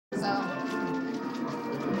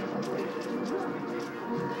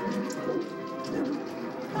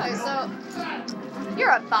Okay, so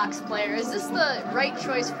you're a box player. Is this the right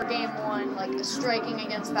choice for game 1, like striking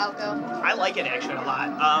against Falco? I like it actually a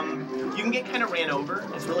lot. You can get kind of ran over.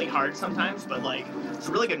 It's really hard sometimes, but like it's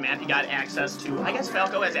a really good map. You got access to. I guess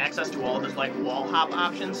Falco has access to all of his like wall hop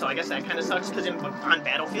options, so I guess that kind of sucks because on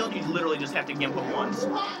Battlefield you literally just have to gimp him once.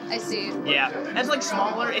 I see. Yeah, it's like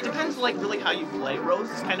smaller. It depends like really how you play. Rose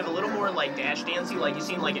is kind of a little more like dash dancey, like you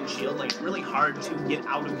seen like in Shield. Like it's really hard to get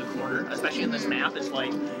out of the corner, especially in this map. It's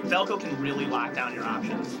like Falco can really lock down your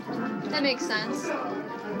options. That makes sense.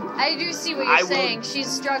 I do see what you're saying. She's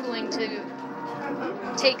struggling to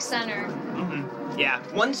take center. Mm-hmm. Yeah.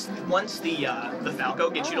 Once the Falco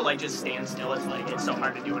gets you to like just stand still, it's so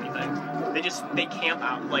hard to do anything. They camp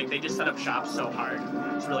out, like they just set up shop so hard.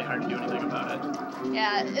 It's really hard to do anything about it.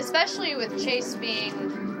 Yeah, especially with Chase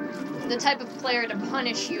being the type of player to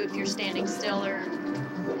punish you if you're standing still or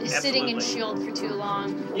sitting in shield for too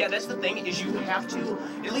long. Yeah, that's the thing, is you have to,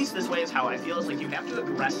 at least this way is how I feel, is like you have to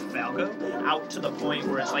aggress Falco out to the point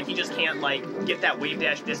where it's like he just can't like get that wave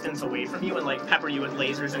dash distance away from you and like pepper you with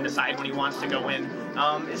lasers and decide when he wants to go in.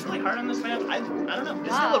 It's really hard on this map. I don't know.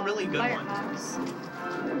 It's still a really good one.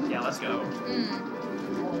 Yeah, let's go.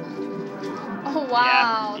 Oh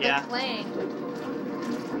wow, yeah. The clang.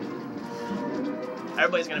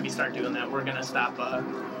 Everybody's gonna start doing that. We're gonna stop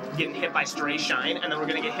getting hit by stray shine, and then we're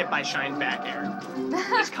gonna get hit by shine back air.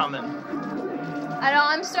 It's coming. I know,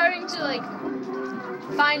 I'm starting to like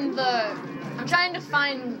I'm trying to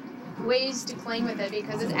find ways to clang with it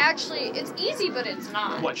because it's easy, but it's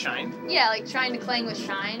not. What, shine? Yeah, like trying to clang with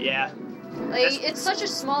shine. Yeah. Like, it's such a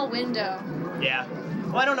small window. Yeah.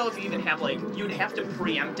 Well, I don't know if you even have, like, you would have to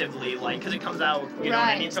preemptively, like, because it comes out, you know what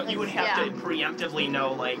I mean? So you would have to preemptively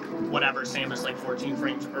know, like, whatever, Samus, like, 14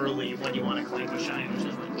 frames early when you want to clank with shine, which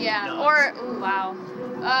is, like, nuts.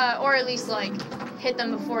 Or at least, like, hit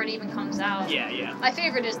them before it even comes out. Yeah, yeah. My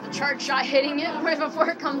favorite is the charge shot hitting it right before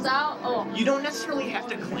it comes out. Oh. You don't necessarily have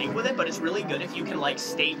to clank with it, but it's really good if you can, like,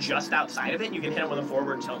 stay just outside of it and you can hit it with a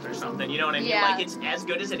forward tilt or something, you know what I mean? Yeah. Like, it's as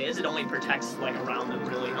good as it is, it only protects, like, around them,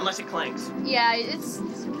 really, unless it clanks. Yeah, it's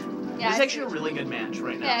actually a really good match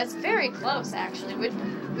right now. Yeah, it's very close, actually,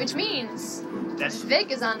 which means Vic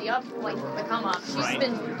is on the come up. She's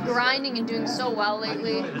been grinding and doing so well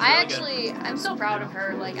lately. I'm so proud of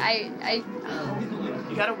her. Like,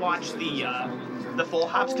 You gotta watch the full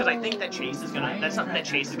hops, because I think that that's something that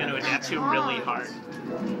Chase is gonna adapt to really hard.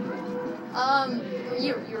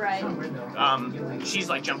 You're right. She's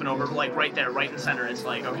like jumping over, like right there, right in center. It's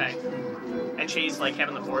like, okay. And Chase like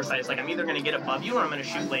having the foresight. It's like, I'm either gonna get above you or I'm gonna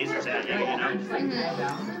shoot lasers at you, you know?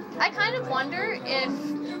 Mm-hmm. I kind of wonder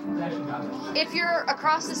if you're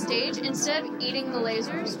across the stage, instead of eating the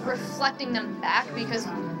lasers, reflecting them back, because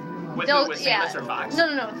with Samus or Fox?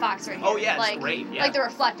 No, Fox right here. Oh yeah, like, it's great. Yeah. Like the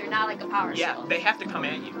reflector, not like a power shield. Yeah, they have to come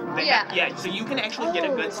at you. So you can actually get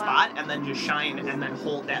a good spot and then just shine and then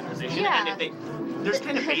hold that position. Yeah. And there's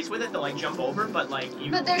kind of base with it to like jump over, but like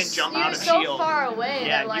you can jump out of shield. You're so far away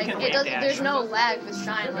that like there's no lag with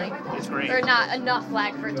shine, like it's great. Or not enough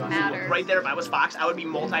lag for it to matter. Right there, if I was Fox, I would be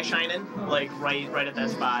multi-shining, like right at that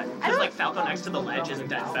spot. Because like Falco next to the ledge isn't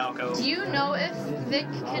that Falco. Do you know if Vic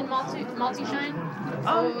can multi-shine?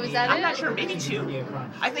 I'm not sure. Maybe 2.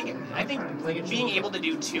 I think being able to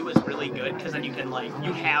do 2 is really good, because then you can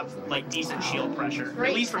you have like decent shield pressure,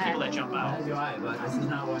 at least for people that jump out.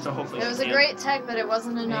 So hopefully it was a great tech, but it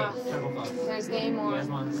wasn't enough. There's game 1.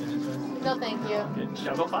 No, thank you.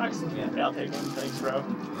 Jungle Fox? Yeah, I'll take it. Thanks, bro.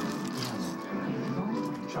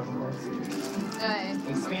 Okay.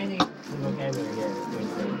 Expanding the vocabulary here.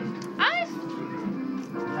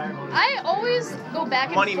 I always go back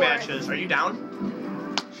and money forth. matches. Are you down?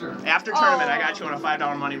 Sure. After tournament, I got you on a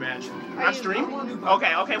 $5 money match. On stream?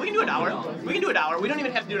 Okay, we can do $1. We can do $1. We don't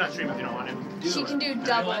even have to do it on stream if you don't want to. She can do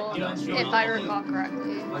double, if I recall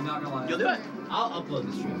correctly. You'll do it? I'll upload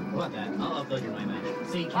the stream. How about that? I'll upload your money match.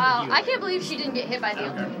 So you can wow, I can't believe she didn't get hit by the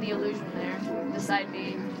illusion there. The side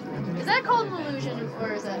B. Is that called an illusion,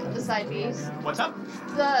 or is that the side B's? What's up?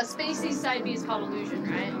 The Spacey side B is called illusion,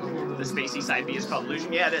 right? The Spacey side B is called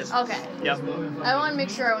illusion? Yeah, it is. Okay. Yep. I want to make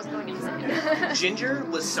sure I was going insane. Ginger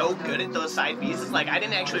was so good at those side B's. It's like, I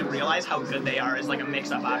didn't actually realize how good they are as like a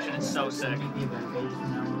mix-up option. It's so sick.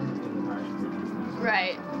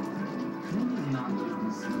 Right.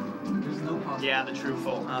 Yeah, the true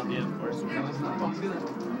full hop, yeah, of course.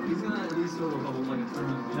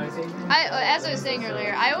 As I was saying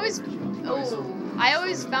earlier, I always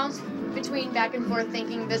bounce between back and forth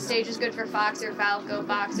thinking this stage is good for Fox or Falco,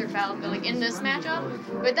 like in this matchup.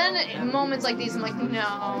 But then in moments like these, I'm like,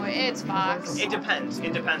 no, it's Fox. It depends.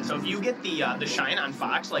 It depends. So if you get the shine on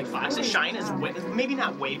Fox, like Fox's shine is maybe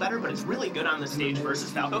not way better, but it's really good on the stage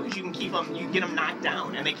versus Falco because you can keep them, you get them knocked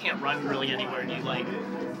down, and they can't run really anywhere. And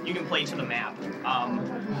you can play to the map.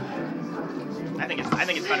 I think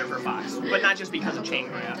it's better for Fox, but not just because of chain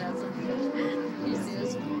grab. You see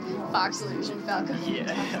this Fox illusion, Falco.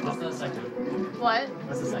 Yeah. What's the second? What?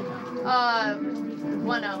 What's the second?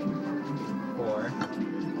 1-0. 4.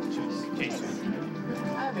 Chase.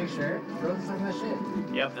 I make sure. Rose is like that shit.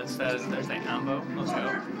 Yep, there's that combo. Let's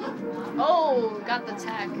go. Oh, got the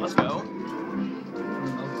tech. Let's go.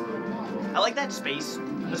 I like that space.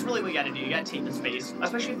 That's really what you gotta do. You gotta take the space.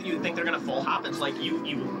 Especially if you think they're gonna full hop, it's like you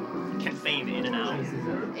can feign in and out.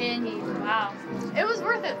 Wow. It was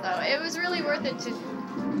worth it though. It was really worth it to.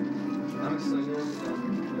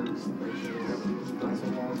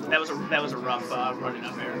 That was a rough running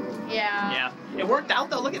up air. Yeah. Yeah. It worked out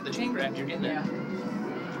though. Look at the chain grab you're getting there.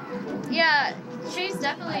 Yeah. Chase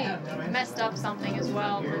definitely messed up something as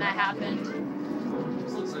well when that happened.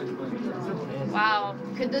 Wow.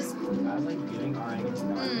 Could this? Do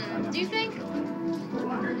you think?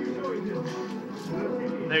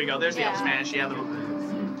 There you go. There's the up smash. Yeah.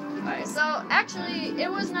 Alright, so actually,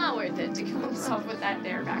 it was not worth it to kill himself with that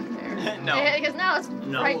dare back there. No. Because now it's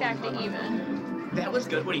right back to even. That was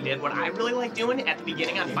good what he did. What I really like doing at the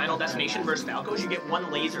beginning on Final Destination versus Falco is you get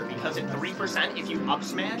one laser because at 3%, if you up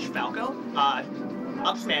smash Falco,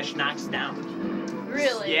 up smash knocks down.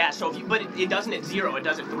 Really? Yeah, so but it doesn't at 0, it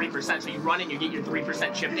does at 3%. So you run and you get your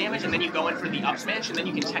 3% chip damage, and then you go in for the up smash, and then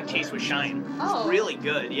you can tech chase with Shine. Oh. It's really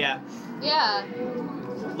good, yeah. Yeah.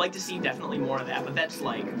 Like to see definitely more of that, but that's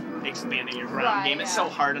like expanding your ground game. It's so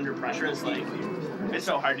hard under pressure. It's like it's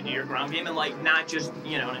so hard to do your ground game and like not just,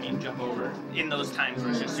 you know what I mean, jump over in those times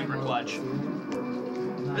where it's just super clutch.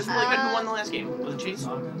 This is really good. Who won the last game? Was it Chase?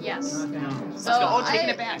 Yes. So Let's go. Oh, taking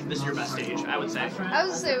it back. This is your best stage, I would say. I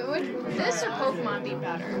would say, would this or Pokemon be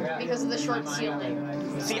better because of the short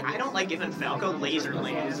ceiling? See, I don't like giving Falco laser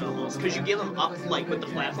lanes almost, because you give him up, like, with the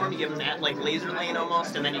platform, you give him that, like, laser lane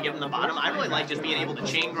almost, and then you give him the bottom. I really like just being able to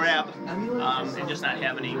chain grab, and just not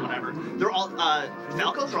have any whatever. They're all,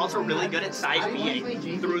 Falcos are also really good at side BA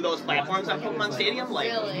through those platforms on Pokemon Stadium,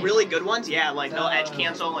 like, really good ones, yeah, like, they'll edge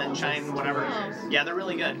cancel and shine whatever. Yeah, they're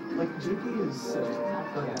really good. But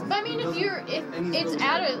I mean, if it's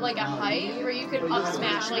at a height where you could up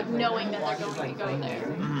smash, like, knowing that they're going to go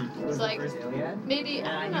there. It's like, maybe,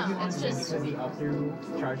 I don't know, it's just,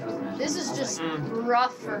 this is just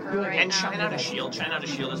rough for her right now. And Shine Out a Shield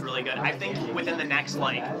is really good. I think within the next,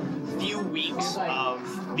 like, few weeks of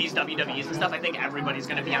these WWEs and stuff, I think everybody's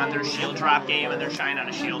going to be on their shield drop game, and their Shine Out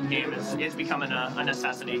a Shield game is becoming a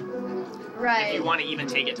necessity. Right. If you want to even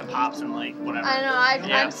take it to Pops and, like, whatever. I know,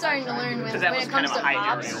 I'm starting to learn when it comes to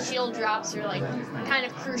Pops, aerial. shield drops are, like, kind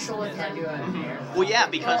of crucial with him. Well, yeah,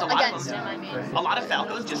 because a lot of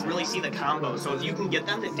Falcos just really see the combo, so if you can get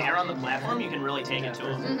them to dare on the platform, you can really take it to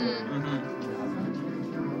them.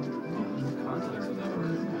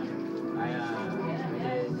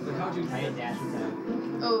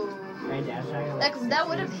 Oh. That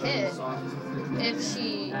would have hit if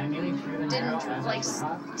she didn't, like,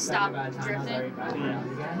 stop drifting.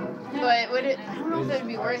 But would it? I don't know if it would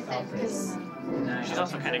be worth it, because she's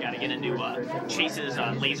also kind of got to get into Chase's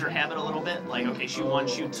laser habit a little bit. Like, okay, shoot 1,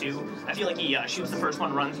 shoot 2. I feel like he shoots the first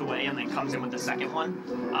one, runs away, and then comes in with the second one.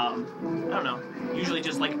 I don't know. Usually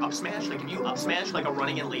just, like, up smash. Like, if you up smash, like, a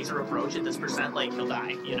running in laser approach at this percent, like, he'll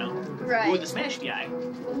die, you know? Right. Ooh, the smash DI.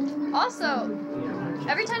 Also,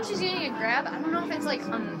 every time she's getting a grab, I don't know if it's like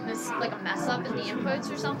a mess up in the inputs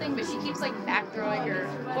or something, but she keeps like back throwing or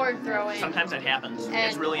forward throwing. Sometimes that happens.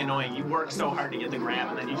 It's really annoying. You work so hard to get the grab,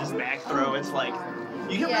 and then you just back throw. It's like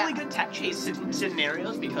you get really good tech chase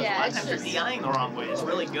scenarios because a lot of times you're DIing the wrong way. It's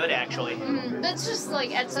really good, actually. That's just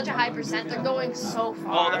like at such a high percent. They're going so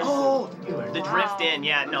far. The drift in.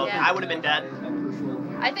 Yeah, no, I would have been dead.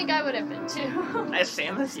 I think I would have been too. As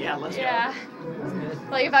Samus? Yeah, let's go.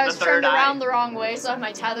 Like if I was turned around the wrong way so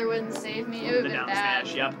my tether wouldn't save me, it would have been bad.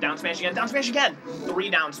 Smash, yep. Down smash again, down smash again! 3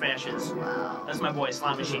 down smashes. Wow. That's my boy,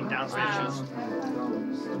 Slot Machine, down smashes.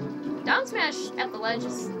 Down smash at the ledge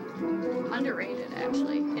is underrated,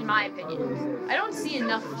 actually, in my opinion. I don't see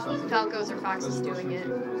enough Falcos or Foxes doing it.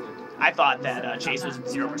 I thought that Chase was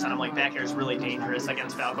 0%. I'm like, back air is really dangerous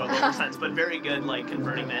against Falco, percents, but very good, like,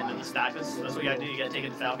 converting that into the stock. That's what you gotta do. You gotta take it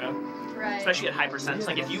to Falco. Right. Especially at high percents.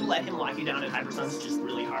 Like, if you let him lock you down at high percents, it's just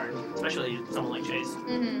really hard. Especially someone like Chase.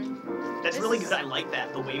 Mm-hmm. That's really good. I like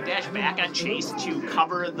that. The wave dash back on Chase to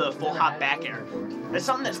cover the full hop back air. That's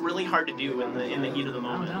something that's really hard to do in the heat of the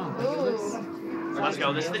moment. Ooh. So let's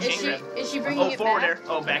go. This is the chain grip. Is she bringing it forward back? air.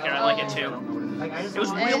 Oh, back air. I like it too. It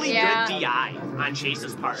was really good DI on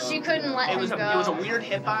Chase's part. She couldn't let him go. It was a weird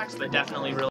hitbox, but definitely really